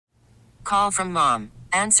call from mom.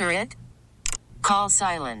 Answer it. Call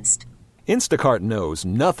silenced. Instacart knows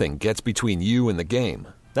nothing gets between you and the game.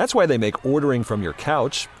 That's why they make ordering from your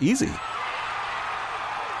couch easy.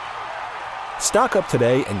 Stock up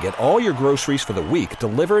today and get all your groceries for the week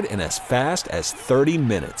delivered in as fast as 30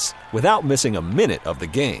 minutes without missing a minute of the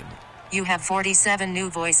game. You have 47 new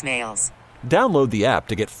voicemails. Download the app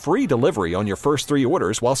to get free delivery on your first 3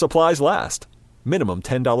 orders while supplies last. Minimum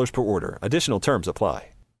 $10 per order. Additional terms apply.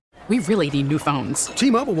 We really need new phones.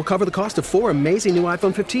 T-Mobile will cover the cost of 4 amazing new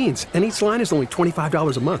iPhone 15s, and each line is only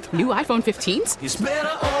 $25 a month. New iPhone 15s? It's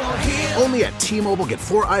better over here. Only at T-Mobile, get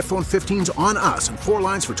 4 iPhone 15s on us and 4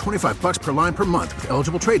 lines for $25 per line per month with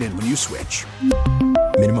eligible trade-in when you switch.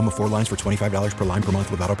 Minimum of 4 lines for $25 per line per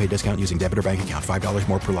month with autopay discount using debit or bank account. $5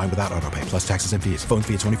 more per line without autopay, plus taxes and fees. Phone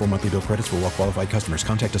fee at 24 monthly bill credits for well-qualified customers.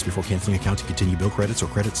 Contact us before canceling account to continue bill credits or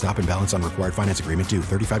credit stop and balance on required finance agreement due.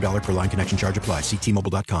 $35 per line connection charge applies. See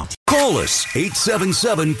T-Mobile.com. Call us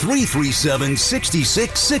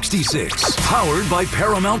 877-337-6666. Powered by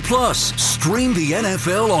Paramount Plus. Stream the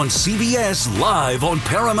NFL on CBS live on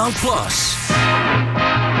Paramount Plus.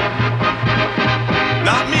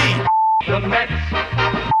 Not me. The Mets.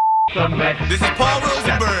 The Mets. This is Paul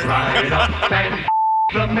Rosenberg.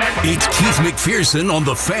 It's Keith McPherson on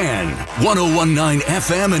The Fan. 101.9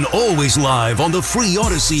 FM and always live on the free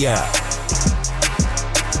Odyssey app.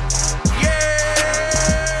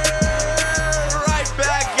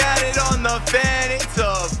 The Fan, it's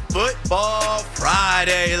a football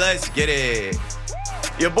Friday. Let's get it.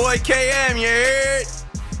 Your boy KM, you heard?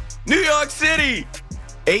 New York City,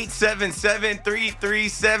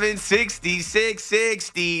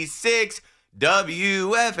 877-337-6666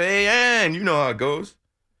 WFAN. You know how it goes.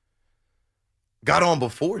 Got on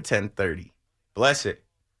before 10:30. Bless it.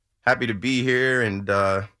 Happy to be here, and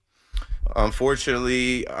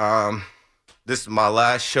unfortunately, this is my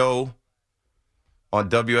last show on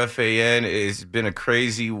WFAN. It's been a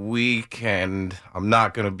crazy week, and I'm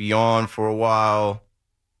not going to be on for a while.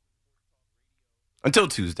 Until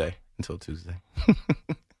Tuesday.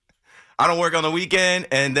 I don't work on the weekend,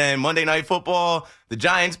 and then Monday Night Football, the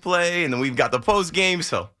Giants play, and then we've got the post game,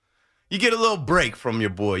 so you get a little break from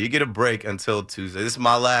your boy. You get a break until Tuesday. This is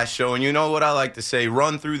my last show, and you know what I like to say,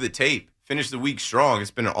 run through the tape. Finish the week strong. It's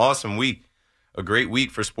been an awesome week, a great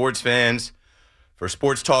week for sports fans, for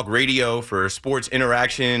sports talk radio, for sports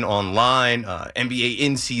interaction online, NBA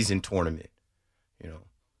in-season tournament. You know,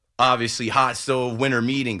 obviously hot stove winter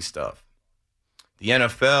meeting stuff. The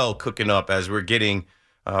NFL cooking up as we're getting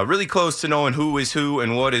really close to knowing who is who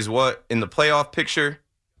and what is what in the playoff picture.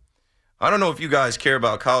 I don't know if you guys care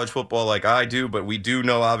about college football like I do, but we do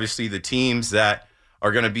know, obviously, the teams that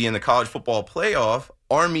are going to be in the college football playoff.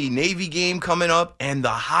 Army-Navy game coming up and the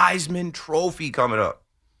Heisman Trophy coming up.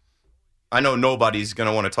 I know nobody's going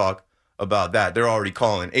to want to talk about that. They're already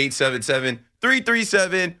calling.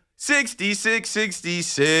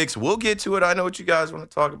 877-337-6666. We'll get to it. I know what you guys want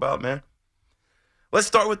to talk about, man. Let's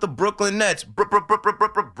start with the Brooklyn Nets. Brooklyn.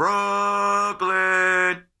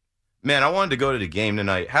 Man, I wanted to go to the game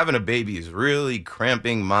tonight. Having a baby is really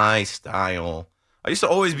cramping my style. I used to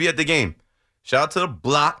always be at the game. Shout out to the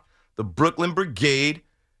block, the Brooklyn Brigade,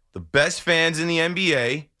 the best fans in the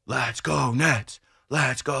NBA. Let's go, Nets.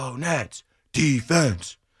 Let's go, Nets.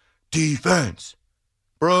 Defense.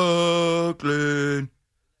 Brooklyn.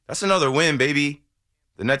 That's another win, baby.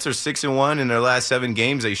 The Nets are 6-1 in their last 7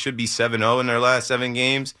 games. They should be 7-0 in their last 7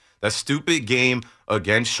 games. That stupid game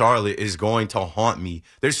against Charlotte is going to haunt me.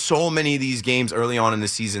 There's so many of these games early on in the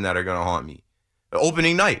season that are going to haunt me. The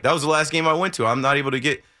opening night, that was the last game I went to. I'm not able to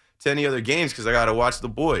get to any other games because I got to watch the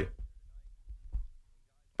boy.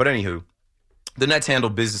 But anywho, the Nets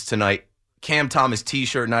handled business tonight. Cam Thomas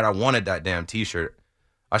t-shirt night. I wanted that damn t-shirt.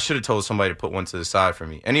 I should have told somebody to put one to the side for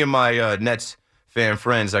me. Any of my Nets fan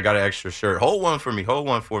friends, I got an extra shirt. Hold one for me.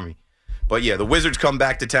 But yeah, the Wizards come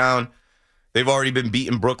back to town. They've already been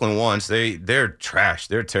beaten Brooklyn once. They're trash.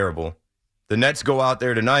 They're terrible. The Nets go out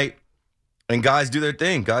there tonight, and guys do their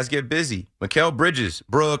thing. Guys get busy. Mikal Bridges.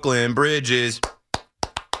 Brooklyn Bridges.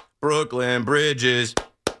 Mikal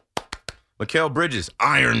Bridges,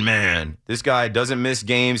 Iron Man. This guy doesn't miss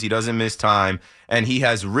games. He doesn't miss time. And he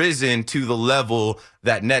has risen to the level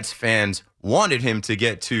that Nets fans wanted him to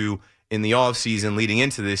get to in the offseason leading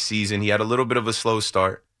into this season. He had a little bit of a slow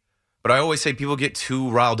start. But I always say people get too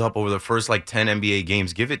riled up over the first 10 NBA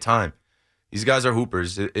games. Give it time. These guys are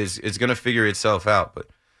hoopers. It's going to figure itself out. But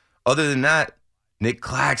other than that, Nick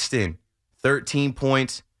Claxton, 13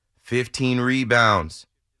 points, 15 rebounds.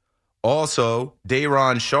 Also,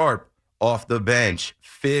 Day'Ron Sharpe, off the bench,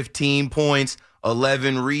 15 points,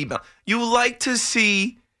 11 rebounds. You like to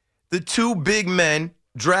see the two big men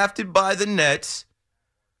drafted by the Nets,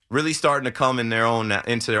 really starting to come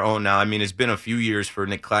into their own now. I mean, it's been a few years for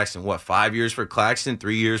Nick Claxton. 5 years for Claxton,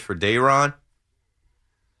 3 years for Day'Ron?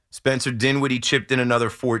 Spencer Dinwiddie chipped in another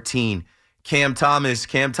 14. Cam Thomas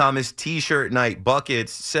T-shirt night,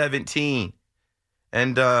 buckets, 17.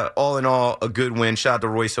 And all in all, a good win. Shout out to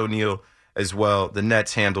Royce O'Neal as well. The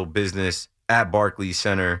Nets handle business at Barclays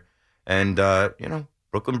Center. And,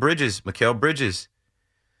 Brooklyn Bridges, Mikal Bridges,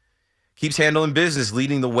 keeps handling business,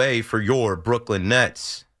 leading the way for your Brooklyn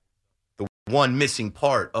Nets. The one missing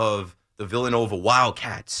part of the Villanova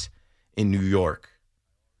Wildcats in New York.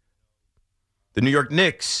 The New York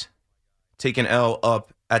Knicks take an L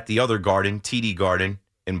up at the other Garden, TD Garden,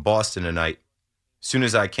 in Boston tonight. As soon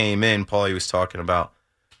as I came in, Paulie was talking about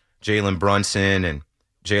Jalen Brunson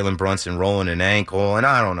rolling an ankle, and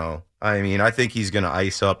I don't know. I mean, I think he's going to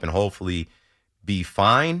ice up and hopefully be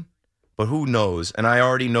fine, but who knows? And I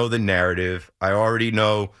already know the narrative. I already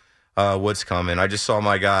know what's coming. I just saw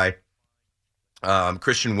my guy,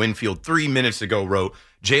 Christian Winfield, 3 minutes ago wrote,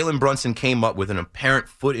 Jalen Brunson came up with an apparent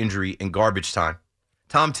foot injury in garbage time.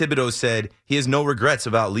 Tom Thibodeau said he has no regrets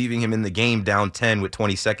about leaving him in the game down 10 with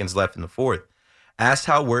 20 seconds left in the fourth. Asked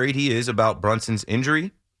how worried he is about Brunson's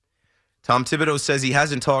injury, Tom Thibodeau says he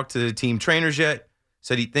hasn't talked to the team trainers yet,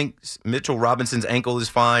 said he thinks Mitchell Robinson's ankle is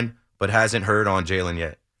fine, but hasn't heard on Jalen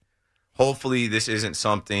yet. Hopefully this isn't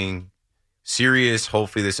something serious.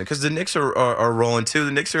 Hopefully this, because the Knicks are rolling too.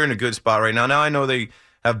 The Knicks are in a good spot right now. Now I know they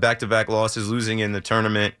have back-to-back losses, losing in the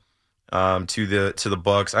tournament to the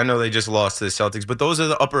Bucks. I know they just lost to the Celtics, but those are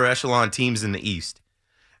the upper echelon teams in the East.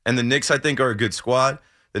 And the Knicks, I think, are a good squad.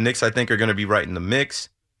 The Knicks, I think, are going to be right in the mix.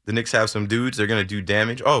 The Knicks have some dudes. They're going to do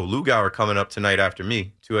damage. Oh, Lugauer coming up tonight after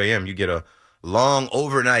me, 2 a.m. You get a long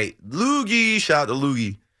overnight. Loogie, shout out to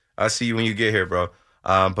Loogie. I'll see you when you get here, bro.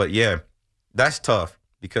 But, yeah, that's tough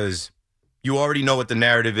because you already know what the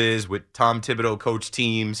narrative is with Tom Thibodeau coach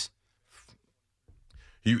teams.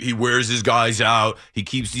 He wears his guys out. He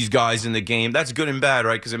keeps these guys in the game. That's good and bad,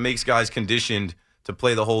 right? Because it makes guys conditioned to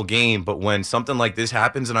play the whole game. But when something like this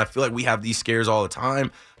happens, and I feel like we have these scares all the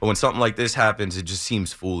time, but when something like this happens, it just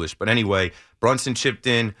seems foolish. But anyway, Brunson chipped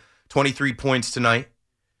in 23 points tonight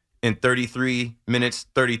in 33 minutes,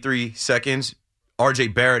 33 seconds.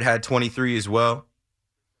 RJ Barrett had 23 as well.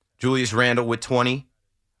 Julius Randle with 20.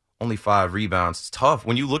 Only 5 rebounds. It's tough.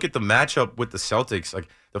 When you look at the matchup with the Celtics, like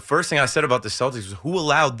the first thing I said about the Celtics was who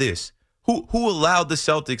allowed this? Who allowed the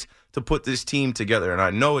Celtics to put this team together? And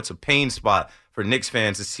I know it's a pain spot for Knicks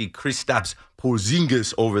fans to see Kristaps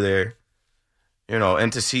Porzingis over there,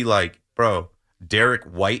 and to see Derek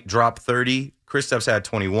White drop 30. Kristaps had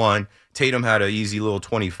 21. Tatum had an easy little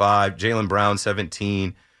 25. Jaylen Brown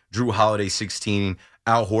 17. Drew Holiday 16.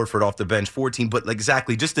 Al Horford off the bench 14. But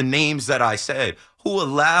exactly just the names that I said. Who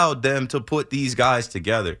allowed them to put these guys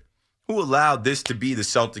together? Who allowed this to be the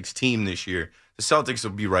Celtics team this year? The Celtics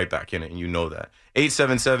will be right back in it, and you know that.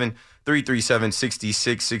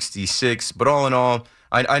 877-337-6666. But all in all,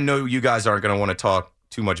 I know you guys aren't going to want to talk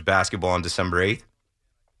too much basketball on December 8th.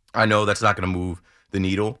 I know that's not going to move the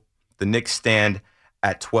needle. The Knicks stand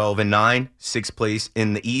at 12-9, 6th place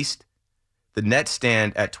in the East. The Nets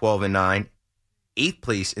stand at 12-9, 8th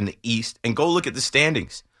place in the East. And go look at the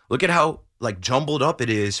standings. Look at how jumbled up it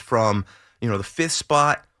is from the 5th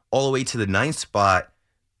spot all the way to the 9th spot.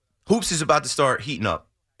 Hoops is about to start heating up.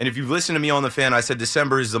 And if you've listened to me on The Fan, I said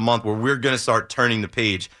December is the month where we're going to start turning the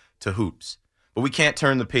page to hoops. But we can't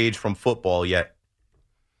turn the page from football yet.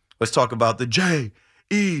 Let's talk about the Jets.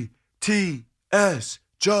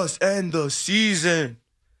 Just end the season.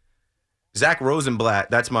 Zach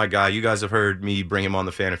Rosenblatt, that's my guy. You guys have heard me bring him on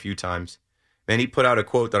The Fan a few times. Man, he put out a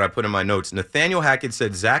quote that I put in my notes. Nathaniel Hackett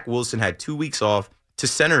said Zach Wilson had 2 weeks off to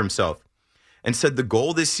center himself and said the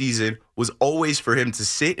goal this season was always for him to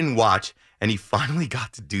sit and watch, and he finally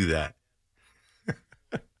got to do that.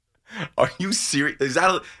 Are you serious? Is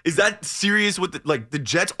that serious? With the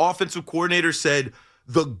Jets offensive coordinator said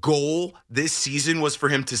the goal this season was for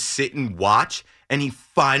him to sit and watch, and he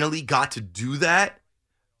finally got to do that?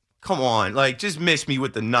 Come on, just miss me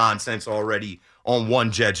with the nonsense already on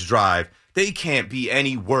one Jets drive. They can't be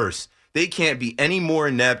any worse. They can't be any more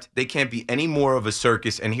inept. They can't be any more of a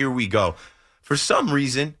circus, and here we go. For some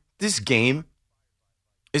reason, this game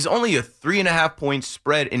is only a 3.5-point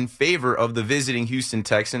spread in favor of the visiting Houston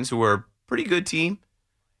Texans, who are a pretty good team.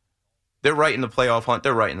 They're right in the playoff hunt.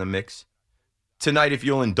 They're right in the mix. Tonight, if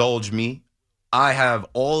you'll indulge me, I have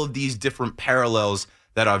all of these different parallels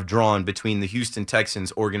that I've drawn between the Houston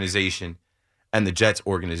Texans organization and the Jets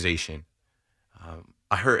organization.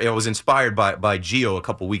 I was inspired by Gio a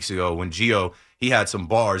couple weeks ago when Gio, he had some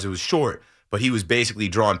bars. It was short, but he was basically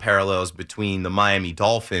drawing parallels between the Miami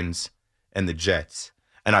Dolphins and the Jets.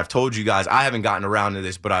 And I've told you guys, I haven't gotten around to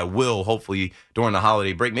this, but I will hopefully during the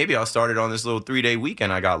holiday break. Maybe I'll start it on this little 3-day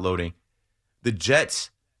weekend I got loading. The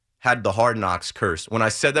Jets had the Hard Knocks curse. When I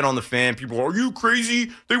said that on the fan, people were, are you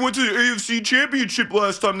crazy? They went to the AFC Championship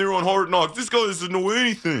last time they were on Hard Knocks. This guy doesn't know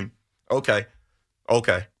anything. Okay.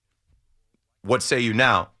 What say you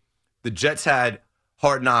now? The Jets had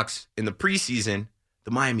Hard Knocks in the preseason.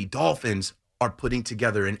 The Miami Dolphins are putting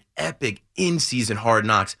together an epic in-season Hard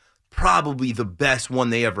Knocks, probably the best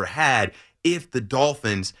one they ever had if the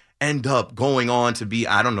Dolphins end up going on to be,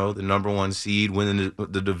 I don't know, the number 1 seed, winning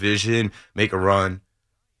the division, make a run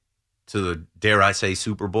to the, dare I say,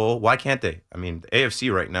 Super Bowl. Why can't they? I mean, the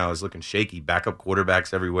AFC right now is looking shaky. Backup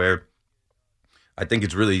quarterbacks everywhere. I think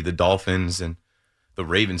it's really the Dolphins and the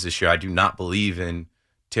Ravens this year. I do not believe in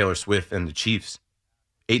Taylor Swift and the Chiefs.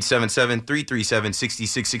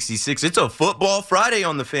 877-337-6666. It's a football Friday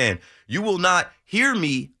on the fan. You will not hear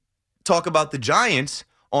me talk about the Giants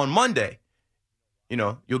on Monday. You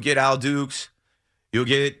know, you'll get Al Dukes, you'll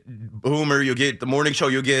get Boomer, you'll get the morning show,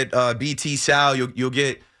 you'll get BT Sal, you'll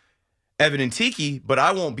get Evan and Tiki, but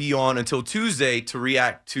I won't be on until Tuesday to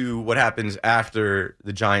react to what happens after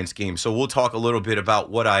the Giants game. So we'll talk a little bit about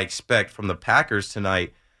what I expect from the Packers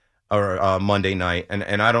tonight or Monday night,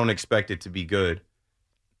 and I don't expect it to be good.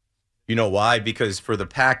 You know why? Because for the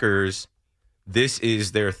Packers, this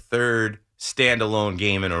is their third standalone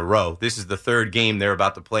game in a row. This is the third game they're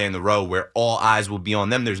about to play in the row where all eyes will be on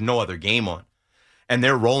them. There's no other game on. And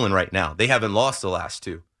they're rolling right now. They haven't lost the last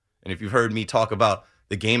 2. And if you've heard me talk about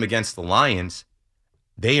the game against the Lions,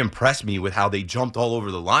 they impressed me with how they jumped all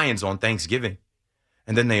over the Lions on Thanksgiving.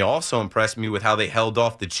 And then they also impressed me with how they held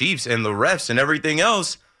off the Chiefs and the refs and everything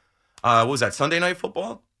else. What was that, Sunday Night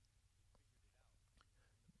Football?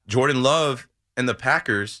 Jordan Love and the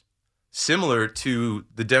Packers, similar to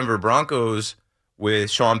the Denver Broncos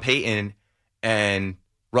with Sean Payton and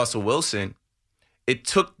Russell Wilson, it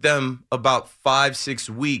took them about 5-6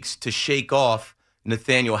 weeks to shake off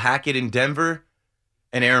Nathaniel Hackett in Denver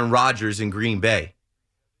and Aaron Rodgers in Green Bay.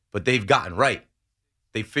 But they've gotten right.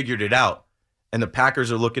 They figured it out. And the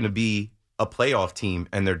Packers are looking to be a playoff team,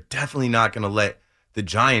 and they're definitely not going to let the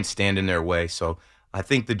Giants stand in their way. So I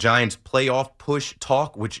think the Giants playoff push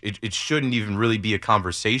talk, which it shouldn't even really be a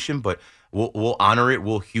conversation, but we'll honor it,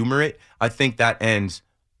 we'll humor it. I think that ends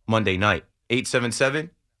Monday night.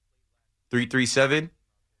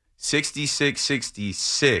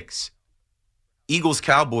 877-337-6666.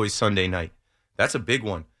 Eagles-Cowboys Sunday night. That's a big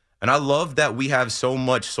one. And I love that we have so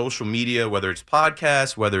much social media, whether it's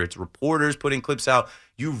podcasts, whether it's reporters putting clips out.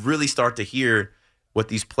 You really start to hear what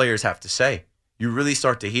these players have to say. You really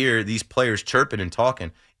start to hear these players chirping and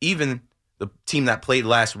talking. Even the team that played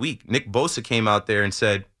last week, Nick Bosa came out there and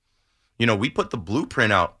said, you know, we put the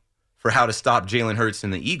blueprint out for how to stop Jalen Hurts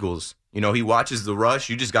and the Eagles. You know, he watches the rush.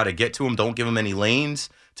 You just got to get to him. Don't give him any lanes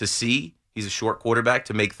to see. He's a short quarterback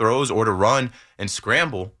to make throws or to run and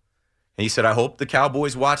scramble. And he said, I hope the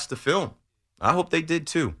Cowboys watched the film. I hope they did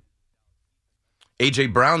too. A.J.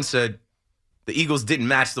 Brown said the Eagles didn't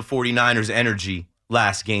match the 49ers' energy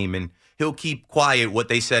last game, and he'll keep quiet what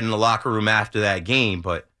they said in the locker room after that game,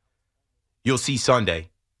 but you'll see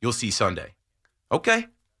Sunday. You'll see Sunday. Okay.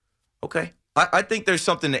 I think there's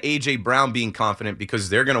something to A.J. Brown being confident because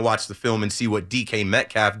they're going to watch the film and see what DK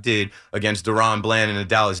Metcalf did against Deron Bland and the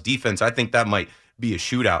Dallas defense. I think that might be a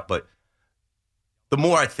shootout, but the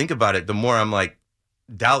more I think about it, the more I'm like,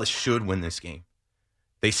 Dallas should win this game.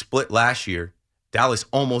 They split last year. Dallas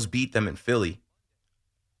almost beat them in Philly.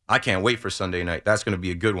 I can't wait for Sunday night. That's going to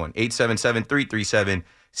be a good one.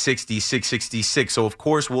 877-337-6666. So, of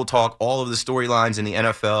course, we'll talk all of the storylines in the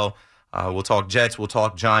NFL. We'll talk Jets. We'll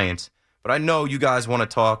talk Giants. But I know you guys want to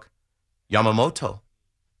talk Yamamoto.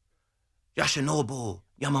 Yoshinobu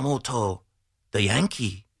Yamamoto, the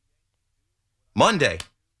Yankee. Monday,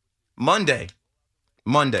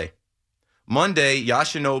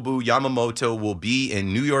 Yoshinobu Yamamoto will be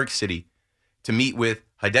in New York City to meet with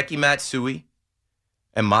Hideki Matsui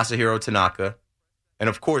and Masahiro Tanaka, and,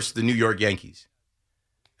 of course, the New York Yankees.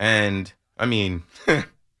 And, I mean,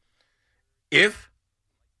 if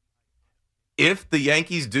the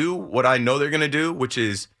Yankees do what I know they're going to do, which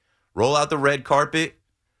is roll out the red carpet,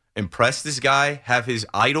 impress this guy, have his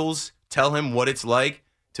idols tell him what it's like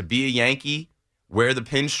to be a Yankee, wear the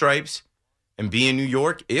pinstripes, and be in New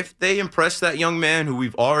York, if they impress that young man who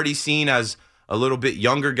we've already seen as a little bit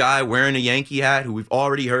younger guy wearing a Yankee hat, who we've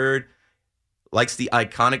already heard likes the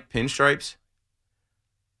iconic pinstripes,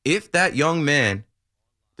 if that young man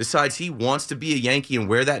decides he wants to be a Yankee and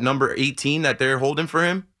wear that number 18 that they're holding for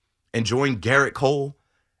him and join Garrett Cole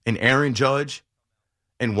and Aaron Judge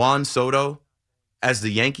and Juan Soto as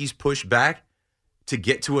the Yankees push back to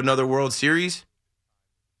get to another World Series,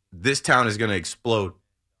 this town is going to explode.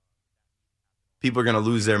 People are going to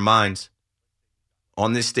lose their minds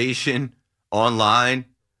on this station, online,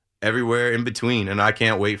 everywhere in between, and I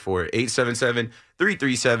can't wait for it.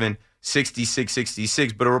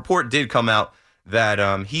 877-337-6666. But a report did come out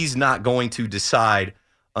that he's not going to decide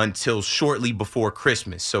until shortly before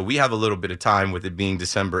Christmas. So we have a little bit of time with it being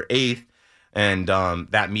December 8th, and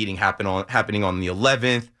that meeting happening on the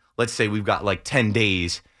 11th. Let's say we've got like 10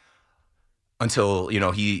 days until,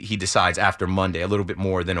 he decides after Monday, a little bit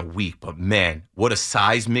more than a week. But man, what a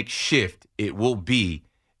seismic shift it will be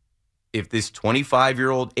if this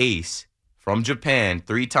 25-year-old ace from Japan,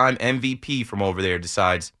 3-time MVP from over there,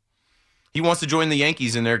 decides he wants to join the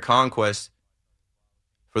Yankees in their conquest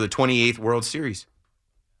for the 28th World Series.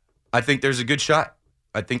 I think there's a good shot.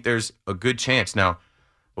 I think there's a good chance. Now,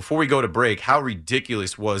 before we go to break, how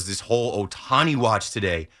ridiculous was this whole Ohtani watch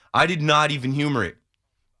today? I did not even humor it.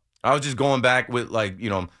 I was just going back with,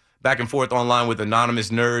 back and forth online with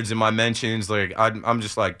anonymous nerds in my mentions. I'm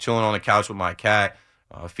just, chilling on the couch with my cat,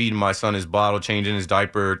 feeding my son his bottle, changing his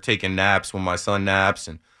diaper, taking naps when my son naps,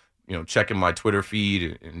 and, checking my Twitter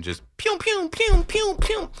feed and just pew, pew, pew, pew,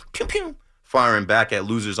 pew, pew, pew, firing back at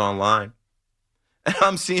losers online. And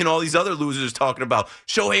I'm seeing all these other losers talking about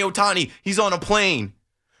Shohei Ohtani, he's on a plane.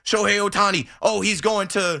 Shohei Ohtani, he's going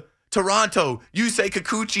to Toronto. Yusei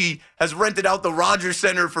Kikuchi has rented out the Rogers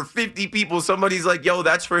Center for 50 people. Somebody's like, yo,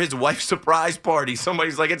 that's for his wife's surprise party.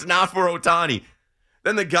 Somebody's like, it's not for Ohtani.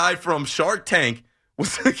 Then the guy from Shark Tank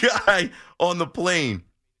was the guy on the plane.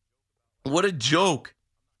 What a joke.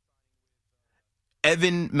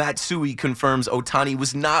 Evan Matsui confirms Ohtani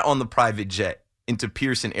was not on the private jet into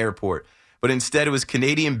Pearson Airport, but instead it was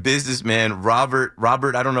Canadian businessman Robert,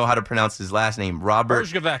 I don't know how to pronounce his last name.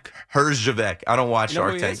 Herzjavec. I don't watch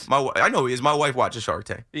Shark Tank. I know he is. My wife watches Shark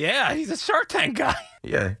Tank. Yeah, he's a Shark Tank guy.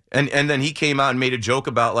 Yeah. And then he came out and made a joke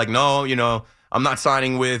about no, I'm not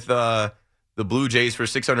signing with the Blue Jays for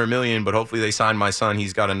 $600 million, but hopefully they sign my son.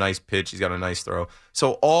 He's got a nice pitch. He's got a nice throw.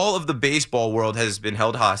 So all of the baseball world has been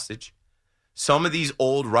held hostage. Some of these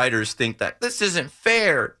old writers think that this isn't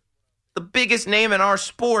fair. The biggest name in our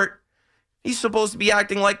sport, he's supposed to be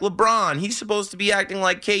acting like LeBron. He's supposed to be acting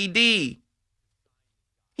like KD.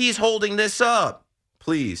 He's holding this up.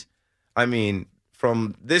 Please. I mean,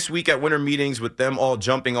 from this week at winter meetings with them all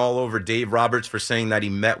jumping all over Dave Roberts for saying that he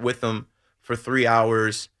met with them for 3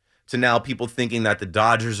 hours, to now people thinking that the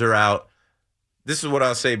Dodgers are out. This is what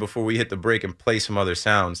I'll say before we hit the break and play some other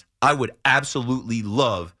sounds. I would absolutely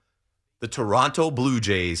love the Toronto Blue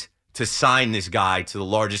Jays to sign this guy to the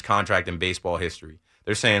largest contract in baseball history.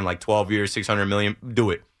 They're saying 12 years, $600 million.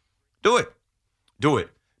 Do it. Do it. Do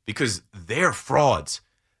it. Because they're frauds.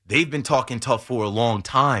 They've been talking tough for a long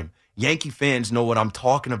time. Yankee fans know what I'm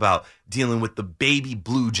talking about, dealing with the baby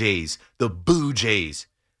Blue Jays, the Boo Jays.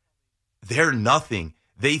 They're nothing.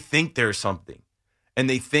 They think they're something. And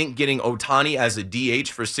they think getting Ohtani as a DH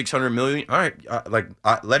for $600 million, all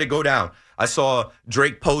right, let it go down. I saw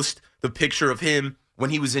Drake post the picture of him when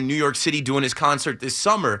he was in New York City doing his concert this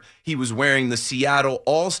summer. He was wearing the Seattle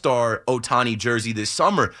All-Star Ohtani jersey this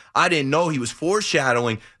summer. I didn't know he was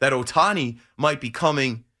foreshadowing that Ohtani might be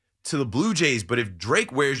coming to the Blue Jays. But if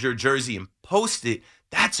Drake wears your jersey and posts it,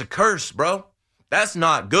 that's a curse, bro. That's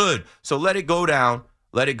not good. So let it go down.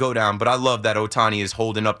 Let it go down. But I love that Ohtani is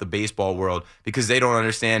holding up the baseball world because they don't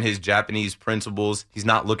understand his Japanese principles. He's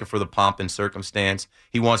not looking for the pomp and circumstance.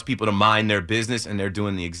 He wants people to mind their business, and they're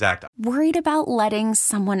doing the exact opposite. Worried about letting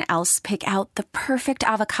someone else pick out the perfect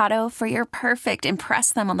avocado for your perfect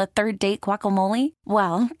impress them on the third date guacamole?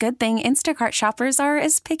 Well, good thing Instacart shoppers are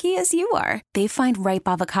as picky as you are. They find ripe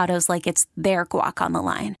avocados like it's their guac on the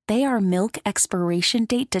line. They are milk expiration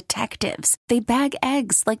date detectives. They bag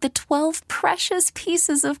eggs like the 12 precious pieces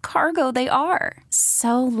of cargo they are.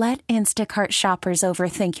 So let Instacart shoppers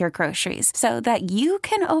overthink your groceries so that you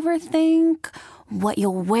can overthink what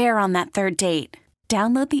you'll wear on that third date.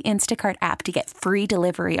 Download the Instacart app to get free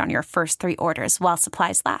delivery on your first 3 orders while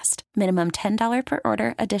supplies last. Minimum $10 per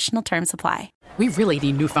order. Additional terms apply. We really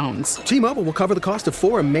need new phones. T-Mobile will cover the cost of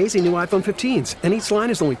 4 amazing new iPhone 15s, and each line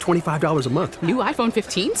is only $25 a month. New iPhone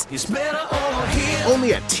 15s? It's better over here.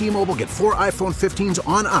 Only at T-Mobile, get 4 iPhone 15s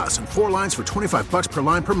on us and 4 lines for $25 per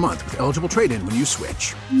line per month with eligible trade-in when you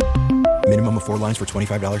switch. Minimum of 4 lines for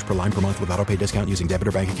 $25 per line per month with autopay discount using debit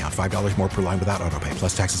or bank account. $5 more per line without autopay,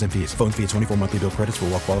 plus taxes and fees. Phone fee at 24 monthly bill credits for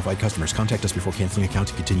well-qualified customers. Contact us before canceling account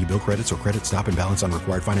to continue bill credits or credit stop and balance on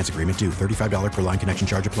required finance agreement due. $35 per line connection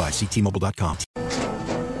charge applies. See T-Mobile.com.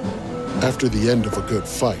 After the end of a good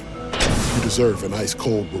fight, you deserve an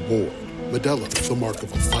ice-cold reward. Modelo, the mark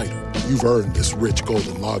of a fighter. You've earned this rich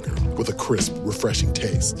golden lager with a crisp, refreshing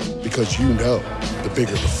taste. Because you know, the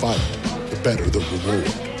bigger the fight, the better the reward.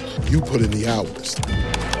 You put in the hours,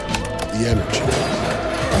 the energy,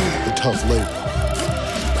 the tough labor.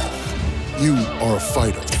 You are a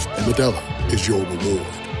fighter, and Modelo is your reward.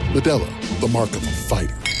 Modelo, the mark of a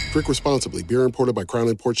fighter. Drink responsibly. Beer imported by Crown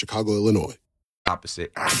Imports, Chicago, Illinois.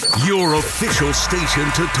 Opposite. Your official station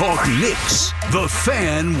to talk Knicks. The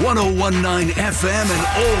Fan 101.9 FM and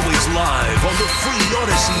always live on the free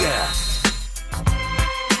Odyssey app.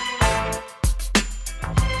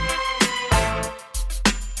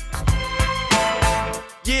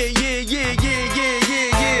 Yeah.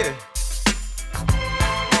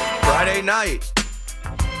 Friday night.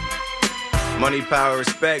 Money, power,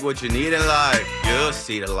 respect, what you need in life. You'll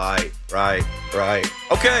see the light. Right.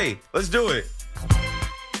 Okay, let's do it.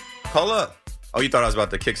 Call up. Oh, you thought I was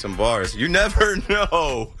about to kick some bars. You never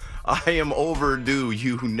know. I am overdue.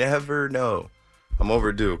 You never know. I'm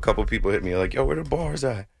overdue. A couple people hit me like, yo, where the bars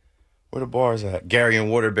at? Gary and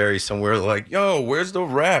Waterbury somewhere like, yo, where's the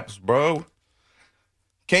raps, bro?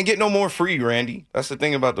 Can't get no more free, Randy. That's the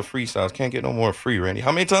thing about the freestyles. Can't get no more free, Randy.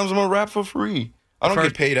 How many times am I gonna rap for free? I don't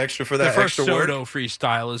get paid extra for that extra work. The first Soto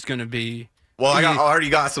freestyle is going to be... Well, I already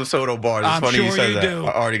got some Soto bars. It's funny you said you that. do.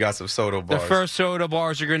 I already got some Soto bars. The first Soto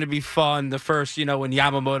bars are going to be fun. The first, when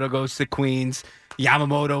Yamamoto goes to Queens,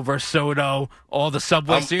 Yamamoto versus Soto, all the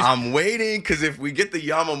Subway series. I'm waiting because if we get the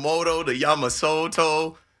Yamamoto, the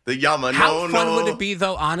Yamasoto, the Yamanono. How fun would it be,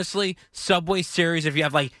 though, honestly, Subway series if you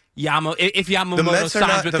have, like, if Yamamoto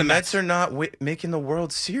signs with the Mets? Mets are not making the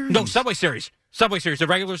World Series. No, Subway series. The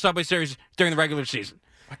regular Subway series during the regular season.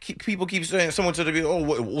 People keep saying, someone said to me,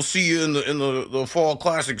 we'll see you in the Fall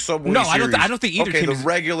Classic Subway series. No, I don't think either team the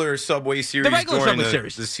regular Subway series during the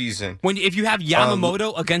season. If you have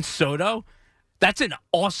Yamamoto against Soto, that's an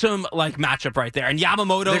awesome matchup right there. And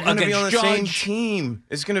Yamamoto against Judge. They're going to be on the same team.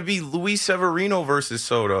 It's going to be Luis Severino versus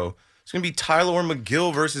Soto. It's going to be Tyler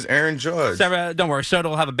McGill versus Aaron Judge. Don't worry, Soto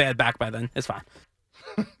will have a bad back by then. It's fine.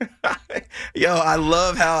 Yo, I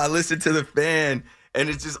love how I listen to the Fan, and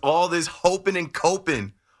it's just all this hoping and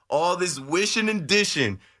coping. All this wishing and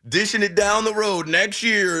dishing it down the road next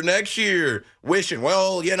year, wishing,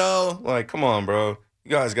 come on, bro.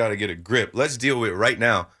 You guys got to get a grip. Let's deal with it right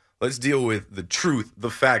now. Let's deal with the truth, the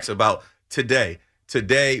facts about today.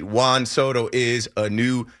 Today, Juan Soto is a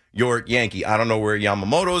New York Yankee. I don't know where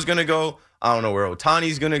Yamamoto is going to go. I don't know where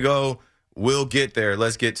Ohtani's going to go. We'll get there.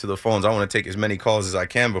 Let's get to the phones. I want to take as many calls as I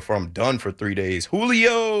can before I'm done for 3 days.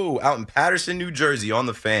 Julio out in Patterson, New Jersey on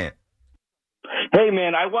the Fan. Hey,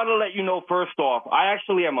 man, I want to let you know, first off, I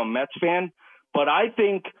actually am a Mets fan, but I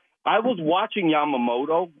think I was watching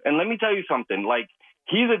Yamamoto, and let me tell you something.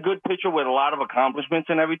 He's a good pitcher with a lot of accomplishments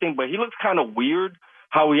and everything, but he looks kind of weird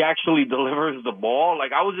how he actually delivers the ball.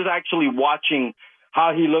 I was just actually watching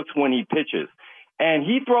how he looks when he pitches, and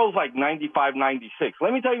he throws 95, 96.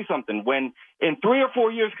 Let me tell you something. When in 3 or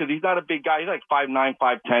 4 years, because he's not a big guy, he's 5'9",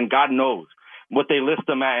 5'10", God knows what they list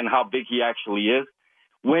him at and how big he actually is.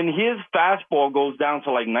 When his fastball goes down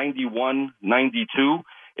to 91, 92,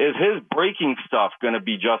 is his breaking stuff going to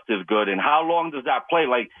be just as good? And how long does that play?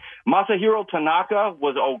 Masahiro Tanaka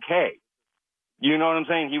was okay. You know what I'm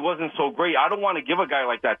saying? He wasn't so great. I don't want to give a guy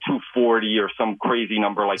like that 240 or some crazy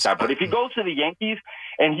number like that. But if he goes to the Yankees,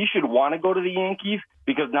 and he should want to go to the Yankees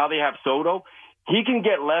because now they have Soto, he can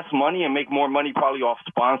get less money and make more money probably off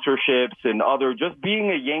sponsorships and other. Just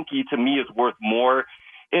being a Yankee to me is worth more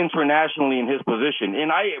internationally in his position. And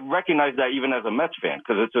I recognize that even as a Mets fan,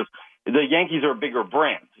 because it's just the Yankees are a bigger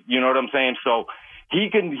brand. You know what I'm saying? So he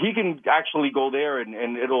can actually go there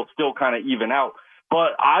and it'll still kind of even out.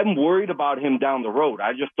 But I'm worried about him down the road.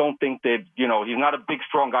 I just don't think that, he's not a big,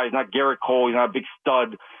 strong guy. He's not Garrett Cole. He's not a big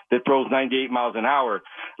stud that throws 98 miles an hour.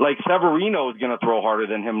 Severino is going to throw harder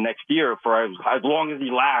than him next year for as long as he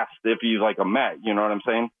lasts if he's a Met. You know what I'm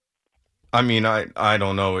saying? I mean, I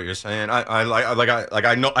don't know what you're saying.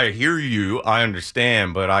 I know, I hear you, I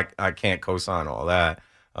understand, but I can't co-sign all that.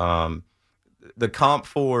 The comp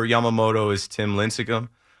for Yamamoto is Tim Lincecum.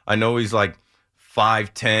 I know he's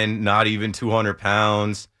 5'10", not even 200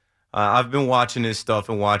 pounds. I've been watching his stuff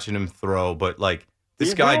and watching him throw, but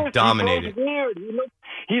this guy dominated.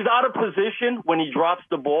 He's out of position when he drops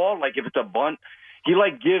the ball. If it's a bunt, he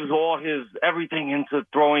gives all his everything into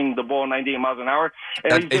throwing the ball 98 miles an hour.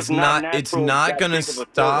 And it's not going to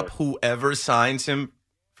stop whoever signs him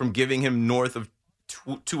from giving him north of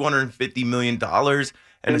 $250 million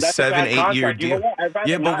and a that's 7-8 year contract. You know deal. what? I'd rather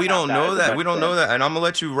Yeah, but not we don't have know that. that. We don't know that. And I'm going to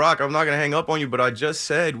let you rock. I'm not going to hang up on you, but I just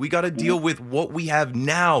said we got to deal with what we have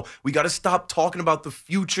now. We got to stop talking about the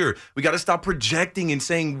future. We got to stop projecting and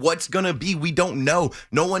saying what's going to be. We don't know.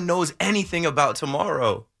 No one knows anything about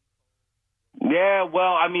tomorrow. Yeah,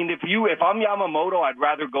 well, I mean, if I'm Yamamoto, I'd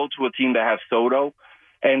rather go to a team that has Soto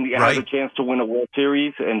and has a chance to win a World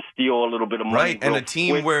Series and steal a little bit of money. Right, and a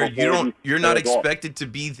team where you're not expected to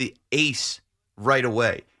be the ace right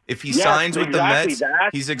away. If he signs with the Mets,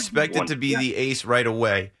 he's expected to be the ace right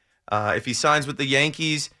away. If he signs with the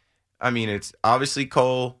Yankees, I mean, it's obviously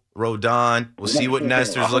Cole, Rodon. We'll see what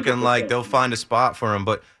Nestor's looking like. They'll find a spot for him.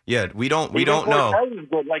 But, yeah, we don't know.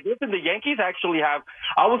 Like, listen, the Yankees actually have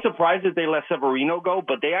 – I was surprised that they let Severino go,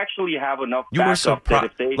 but they actually have enough You were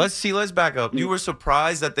surprised. They, Let's back up. You were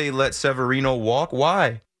surprised that they let Severino walk?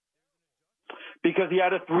 Why? Because he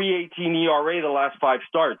had a 3.18 ERA the last 5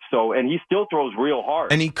 starts, and he still throws real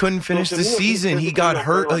hard. And he couldn't finish the season. He got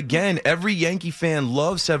hurt again. Every Yankee fan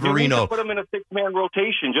loves Severino. You need to put him in a 6-man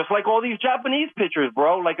rotation, just like all these Japanese pitchers,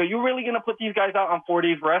 bro. Like, are you really going to put these guys out on 4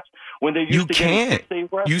 days rest when they used to get 6 days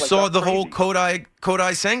rest? You saw the whole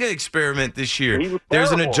Kodai Senga experiment this year.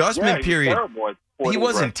 There's an adjustment period. He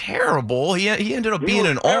wasn't terrible. He ended up being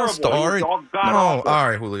an all-star. No, all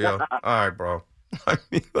right, Julio. All right, bro. I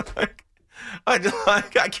mean, like... I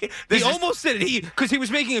can't. He almost did it. Because he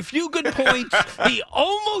was making a few good points. He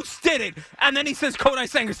almost did it. And then he says Kodai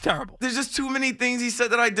Senga's terrible. There's just too many things he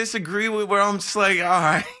said that I disagree with where I'm just like, all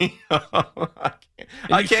right. I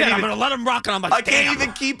can't even, I'm going to let him rock. And I'm like, I can't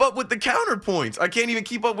even keep up with the counterpoints. I can't even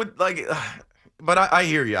keep up with, like, but I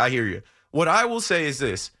hear you. I hear you. What I will say is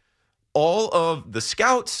this. All of the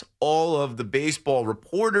scouts, all of the baseball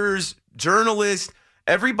reporters, journalists,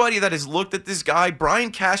 everybody that has looked at this guy,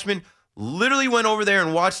 Brian Cashman, literally went over there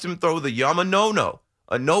and watched him throw the Yamamoto,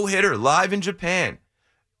 a no-hitter, live in Japan.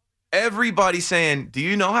 Everybody saying, do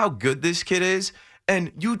you know how good this kid is?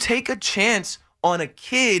 And you take a chance on a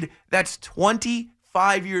kid that's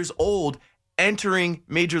 25 years old entering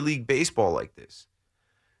Major League Baseball like this.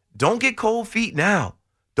 Don't get cold feet now.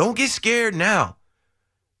 Don't get scared now.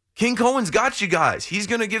 King Cohen's got you guys. He's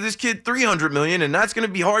going to give this kid $300 million, and that's going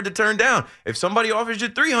to be hard to turn down. If somebody offers you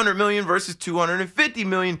 $300 million versus $250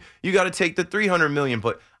 million, you got to take the $300 million.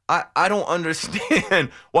 But I don't understand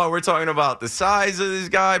why we're talking about the size of this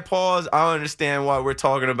guy, Pause. I don't understand why we're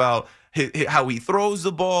talking about how he throws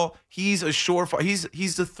the ball. He's a surefire.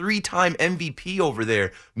 He's the 3-time MVP over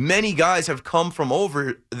there. Many guys have come from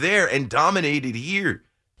over there and dominated here.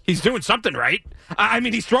 He's doing something right. I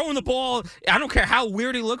mean, he's throwing the ball. I don't care how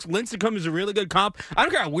weird he looks. Lincecum is a really good comp. I don't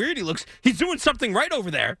care how weird he looks. He's doing something right over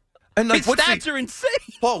there. And like, his stats are insane.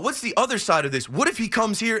 Paul, what's the other side of this? What if he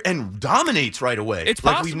comes here and dominates right away? It's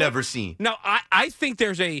like possible. We've never seen. No, I think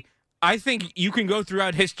I think you can go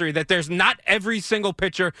throughout history that there's not every single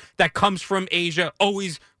pitcher that comes from Asia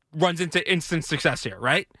always runs into instant success here,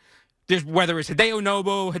 right? There's whether it's Hideo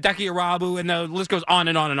Nobu, Hideki Irabu, and the list goes on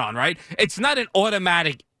and on and on, right? It's not an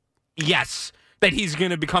automatic yes that he's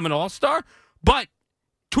going to become an all-star, but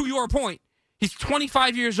to your point, he's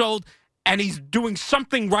 25 years old and he's doing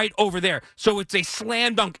something right over there. So it's a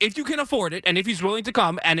slam dunk if you can afford it and if he's willing to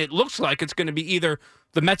come, and it looks like it's going to be either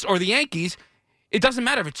the Mets or the Yankees. It doesn't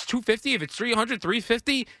matter if it's $250, if it's $300,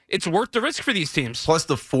 $350, it's worth the risk for these teams. Plus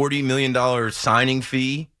the $40 million signing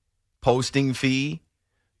fee, posting fee.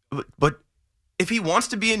 But if he wants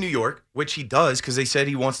to be in New York, which he does because they said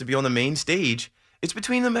he wants to be on the main stage, it's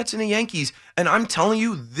between the Mets and the Yankees. And I'm telling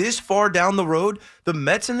you, this far down the road, the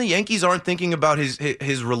Mets and the Yankees aren't thinking about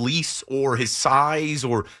his release or his size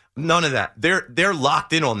or none of that. They're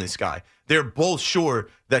locked in on this guy. They're both sure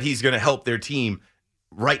that he's going to help their team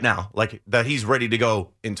right now, like that he's ready to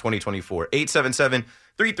go in 2024.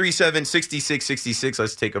 877-337-6666.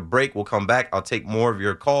 Let's take a break. We'll come back. I'll take more of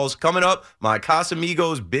your calls. Coming up, my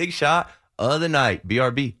Casamigos big shot of the night.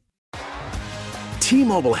 BRB.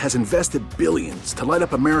 T-Mobile has invested billions to light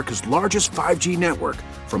up America's largest 5G network,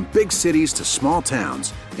 from big cities to small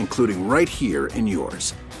towns, including right here in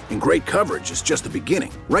yours. And great coverage is just the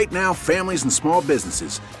beginning. Right now, families and small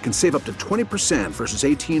businesses can save up to 20% versus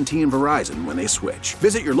AT&T and Verizon when they switch.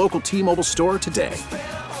 Visit your local T-Mobile store today.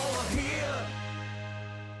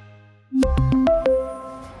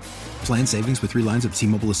 Plan savings with 3 lines of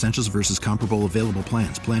T-Mobile Essentials versus comparable available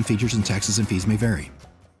plans. Plan features and taxes and fees may vary.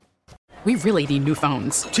 We really need new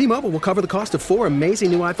phones. T-Mobile will cover the cost of 4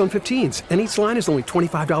 amazing new iPhone 15s, and each line is only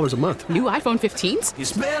 $25 a month. New iPhone 15s?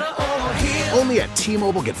 It's better over here. Only at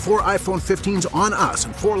T-Mobile, get 4 iPhone 15s on us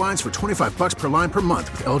and 4 lines for $25 per line per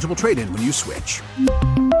month with eligible trade-in when you switch.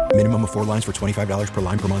 Minimum of 4 lines for $25 per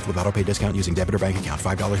line per month with autopay discount using debit or bank account.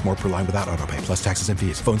 $5 more per line without autopay, plus taxes and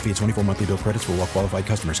fees. Phone fee at 24 monthly bill credits for well qualified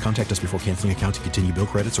customers. Contact us before canceling account to continue bill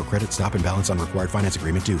credits or credit stop and balance on required finance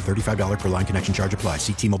agreement due. $35 per line connection charge applies.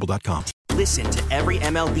 See T-Mobile.com. Listen to every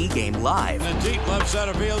MLB game live. In the deep left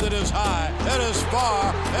center field, it is high, it is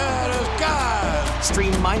far, it is gone.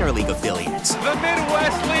 Stream minor league affiliates. The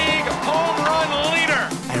Midwest League home run leader.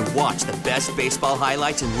 And watch the best baseball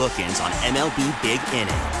highlights and look-ins on MLB Big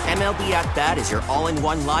Inning. MLB At Bat is your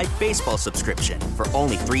all-in-one live baseball subscription for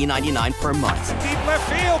only $3.99 per month. Deep left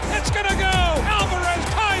field, it's gonna go. Alvarez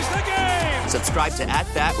ties the game. Subscribe to At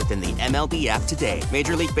Bat within the MLB app today.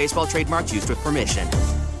 Major League Baseball trademarks used with permission.